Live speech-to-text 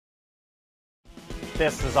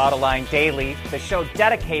This is Autoline Daily, the show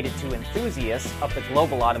dedicated to enthusiasts of the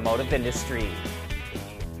global automotive industry.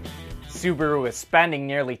 Subaru is spending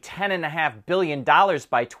nearly $10.5 billion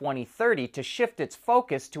by 2030 to shift its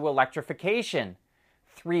focus to electrification.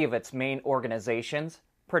 Three of its main organizations,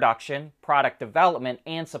 production, product development,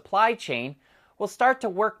 and supply chain, will start to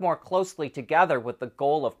work more closely together with the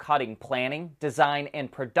goal of cutting planning, design,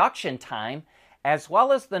 and production time, as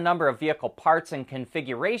well as the number of vehicle parts and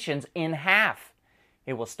configurations in half.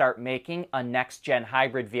 It will start making a next-gen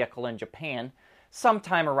hybrid vehicle in Japan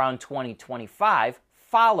sometime around 2025,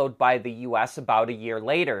 followed by the US about a year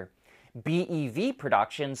later. BEV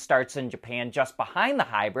production starts in Japan just behind the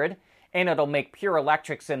hybrid, and it'll make pure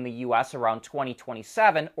electrics in the US around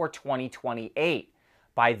 2027 or 2028.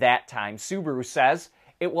 By that time, Subaru says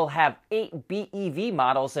it will have 8 BEV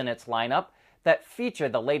models in its lineup that feature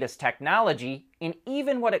the latest technology in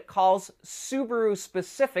even what it calls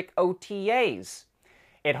Subaru-specific OTAs.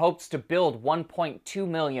 It hopes to build 1.2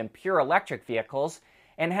 million pure electric vehicles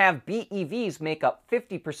and have BEVs make up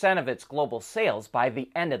 50% of its global sales by the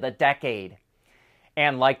end of the decade.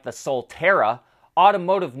 And like the Solterra,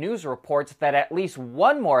 Automotive News reports that at least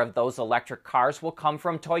one more of those electric cars will come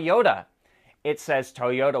from Toyota. It says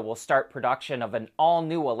Toyota will start production of an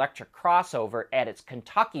all-new electric crossover at its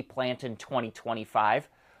Kentucky plant in 2025,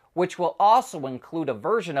 which will also include a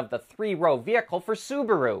version of the three-row vehicle for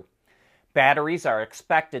Subaru. Batteries are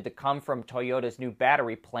expected to come from Toyota's new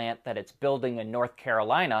battery plant that it's building in North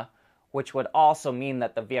Carolina, which would also mean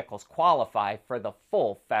that the vehicles qualify for the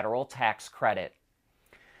full federal tax credit.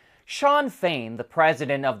 Shawn Fain, the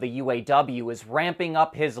president of the UAW, is ramping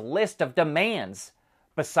up his list of demands.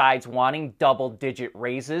 Besides wanting double-digit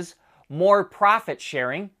raises, more profit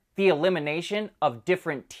sharing, the elimination of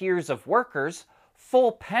different tiers of workers,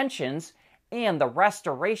 full pensions, and the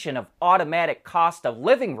restoration of automatic cost of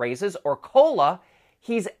living raises, or COLA,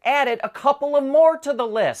 he's added a couple of more to the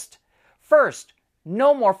list. First,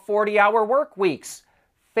 no more 40-hour work weeks.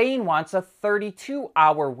 Fain wants a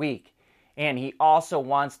 32-hour week. And he also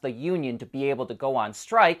wants the union to be able to go on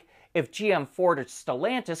strike if GM, Ford, or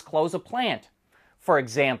Stellantis close a plant. For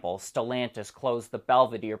example, Stellantis closed the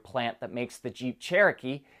Belvidere plant that makes the Jeep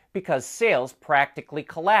Cherokee because sales practically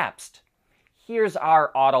collapsed. Here's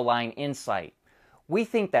our Autoline insight. We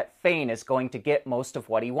think that Fain is going to get most of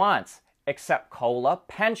what he wants, except COLA,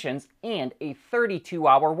 pensions, and a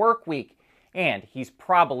 32-hour work week. And he's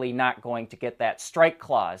probably not going to get that strike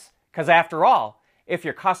clause. Because after all, if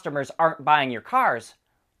your customers aren't buying your cars,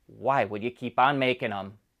 why would you keep on making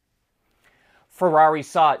them? Ferrari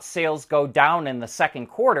saw its sales go down in the second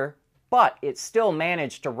quarter, but it still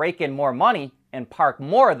managed to rake in more money and park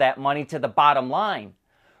more of that money to the bottom line.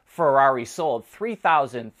 Ferrari sold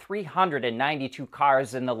 3,392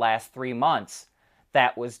 cars in the last 3 months.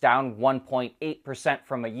 That was down 1.8%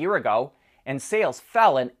 from a year ago, and sales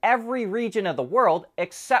fell in every region of the world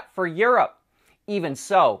except for Europe. Even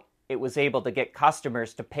so, it was able to get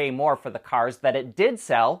customers to pay more for the cars that it did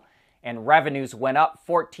sell, and revenues went up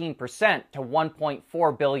 14% to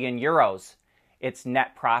 1.4 billion euros. Its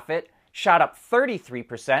net profit shot up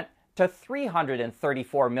 33% to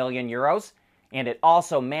 334 million euros, and it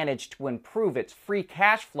also managed to improve its free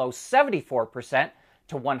cash flow 74%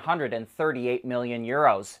 to 138 million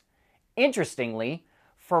euros. Interestingly,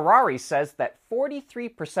 Ferrari says that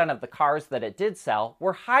 43% of the cars that it did sell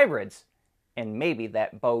were hybrids, and maybe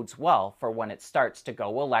that bodes well for when it starts to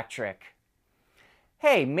go electric.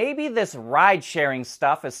 Hey, maybe this ride-sharing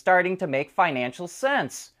stuff is starting to make financial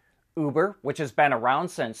sense. Uber, which has been around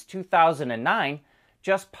since 2009,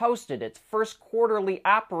 just posted its first quarterly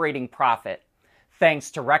operating profit.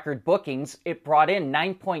 Thanks to record bookings, it brought in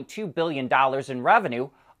 $9.2 billion in revenue,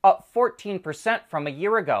 up 14% from a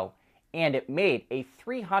year ago, and it made a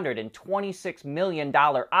 $326 million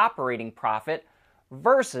operating profit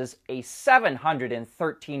versus a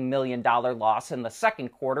 $713 million loss in the second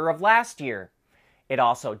quarter of last year. It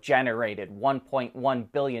also generated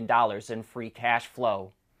 $1.1 billion in free cash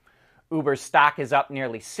flow. Uber's stock is up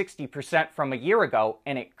nearly 60% from a year ago,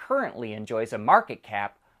 and it currently enjoys a market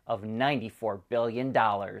cap of $94 billion.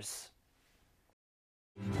 At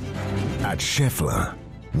Schaeffler,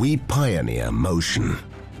 we pioneer motion.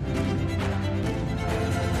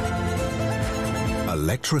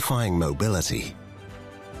 Electrifying mobility.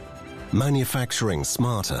 Manufacturing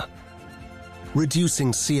smarter.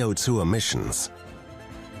 Reducing CO2 emissions.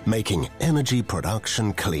 Making energy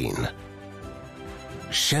production clean.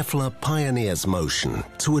 Schaeffler pioneers motion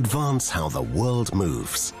to advance how the world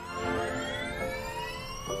moves.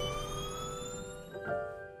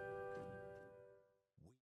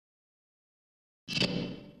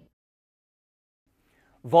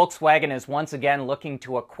 Volkswagen is once again looking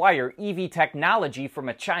to acquire EV technology from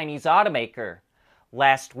a Chinese automaker.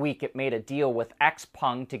 Last week, it made a deal with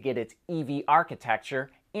XPeng to get its EV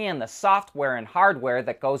architecture and the software and hardware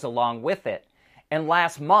that goes along with it. And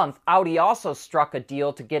last month, Audi also struck a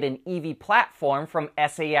deal to get an EV platform from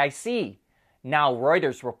SAIC. Now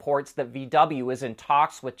Reuters reports that VW is in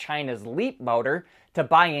talks with China's Leapmotor to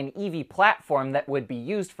buy an EV platform that would be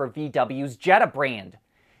used for VW's Jetta brand.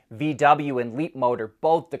 VW and Leapmotor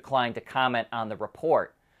both declined to comment on the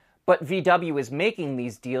report. But VW is making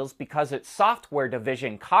these deals because its software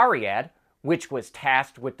division CARIAD, which was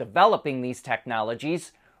tasked with developing these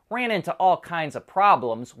technologies, ran into all kinds of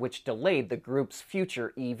problems which delayed the group's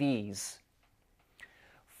future EVs.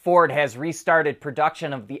 Ford has restarted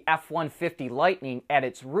production of the F-150 Lightning at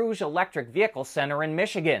its Rouge Electric Vehicle Center in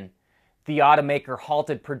Michigan. The automaker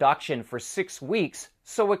halted production for 6 weeks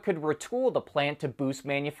so it could retool the plant to boost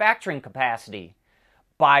manufacturing capacity.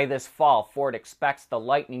 By this fall, Ford expects the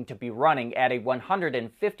Lightning to be running at a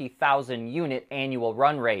 150,000 unit annual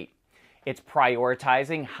run rate. It's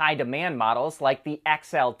prioritizing high-demand models like the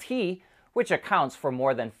XLT, which accounts for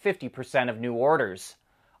more than 50% of new orders.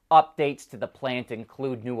 Updates to the plant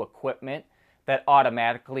include new equipment that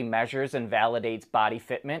automatically measures and validates body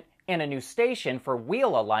fitment, and a new station for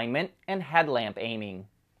wheel alignment and headlamp aiming.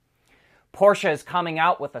 Porsche is coming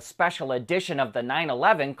out with a special edition of the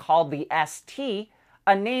 911 called the ST,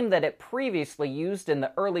 a name that it previously used in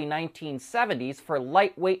the early 1970s for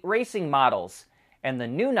lightweight racing models. And the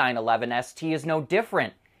new 911 ST is no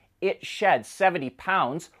different. It sheds 70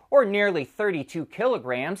 pounds, or nearly 32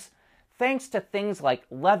 kilograms, thanks to things like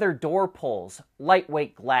leather door pulls,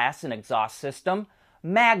 lightweight glass and exhaust system,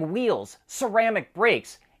 mag wheels, ceramic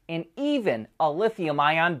brakes, and even a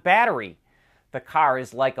lithium-ion battery. The car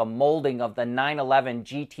is like a molding of the 911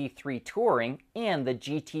 GT3 Touring and the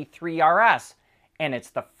GT3 RS, and it's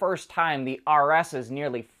the first time the RS's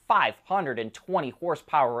nearly 520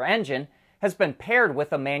 horsepower engine has been paired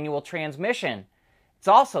with a manual transmission. It's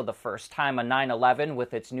also the first time a 911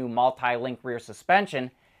 with its new multi-link rear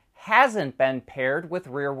suspension hasn't been paired with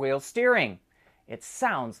rear-wheel steering. It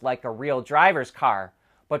sounds like a real driver's car,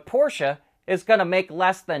 but Porsche is going to make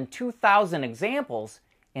less than 2,000 examples,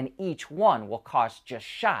 and each one will cost just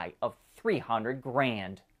shy of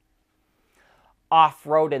 $300,000.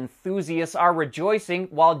 Off-road enthusiasts are rejoicing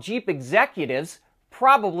while Jeep executives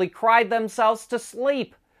probably cried themselves to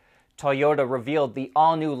sleep. Toyota revealed the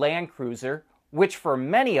all-new Land Cruiser, which for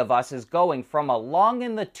many of us is going from a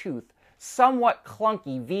long-in-the-tooth, somewhat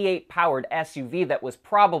clunky V8-powered SUV that was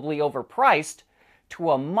probably overpriced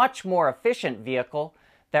to a much more efficient vehicle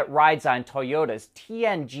that rides on Toyota's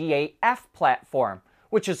TNGA-F platform,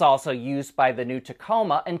 which is also used by the new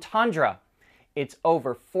Tacoma and Tundra. It's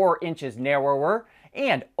over 4 inches narrower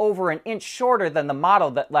and over an inch shorter than the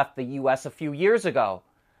model that left the US a few years ago.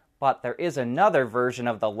 But there is another version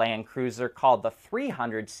of the Land Cruiser called the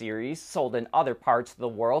 300 series, sold in other parts of the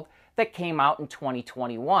world, that came out in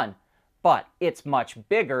 2021. But it's much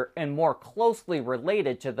bigger and more closely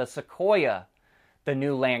related to the Sequoia. The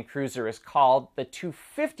new Land Cruiser is called the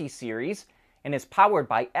 250 series and is powered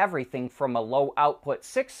by everything from a low-output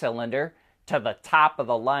 6-cylinder to the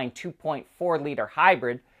top-of-the-line 2.4-liter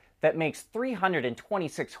hybrid that makes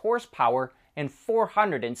 326 horsepower and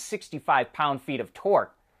 465 pound-feet of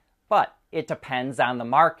torque. But it depends on the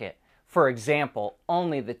market. For example,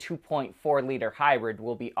 only the 2.4-liter hybrid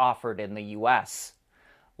will be offered in the US.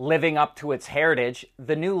 Living up to its heritage,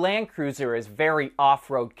 the new Land Cruiser is very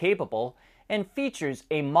off-road capable and features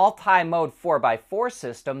a multi-mode 4x4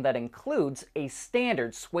 system that includes a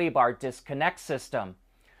standard sway bar disconnect system.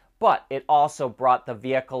 But it also brought the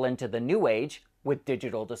vehicle into the new age with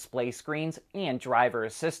digital display screens and driver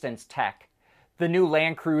assistance tech. The new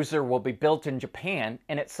Land Cruiser will be built in Japan,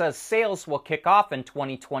 and it says sales will kick off in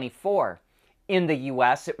 2024. In the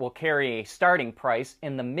US, it will carry a starting price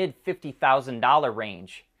in the mid-$50,000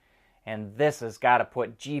 range. And this has got to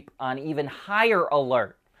put Jeep on even higher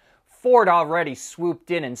alert. Ford already swooped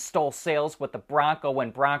in and stole sales with the Bronco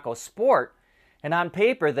and Bronco Sport, and on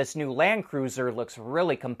paper this new Land Cruiser looks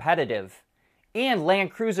really competitive. And Land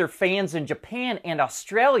Cruiser fans in Japan and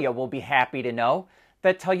Australia will be happy to know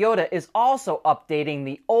that Toyota is also updating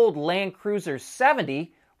the old Land Cruiser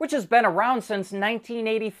 70, which has been around since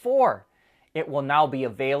 1984. It will now be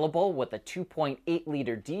available with a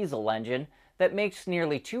 2.8-liter diesel engine that makes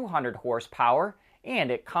nearly 200 horsepower, and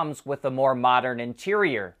it comes with a more modern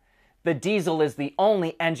interior. The diesel is the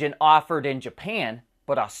only engine offered in Japan,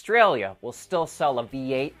 but Australia will still sell a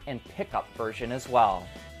V8 and pickup version as well.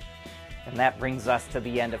 And that brings us to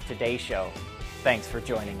the end of today's show. Thanks for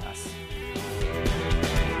joining us.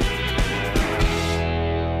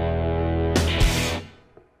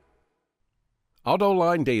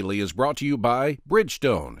 AutoLine Daily is brought to you by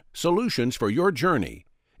Bridgestone, solutions for your journey.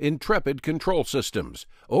 Intrepid Control Systems,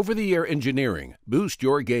 over-the-air engineering, boost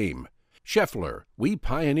your game. Scheffler, we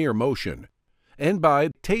pioneer motion. And by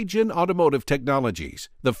Teijin Automotive Technologies,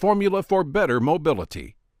 the formula for better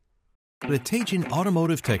mobility. At Teijin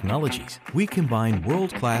Automotive Technologies, we combine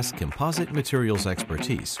world-class composite materials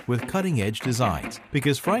expertise with cutting-edge designs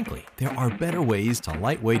because, frankly, there are better ways to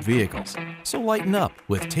lightweight vehicles. So lighten up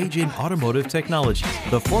with Teijin Automotive Technologies,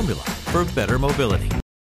 the formula for better mobility.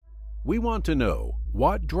 We want to know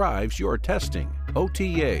what drives your testing.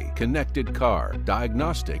 OTA, connected car,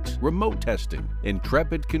 diagnostics, remote testing.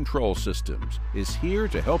 Intrepid Control Systems is here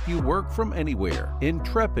to help you work from anywhere.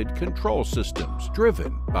 Intrepid Control Systems,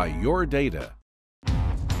 driven by your data.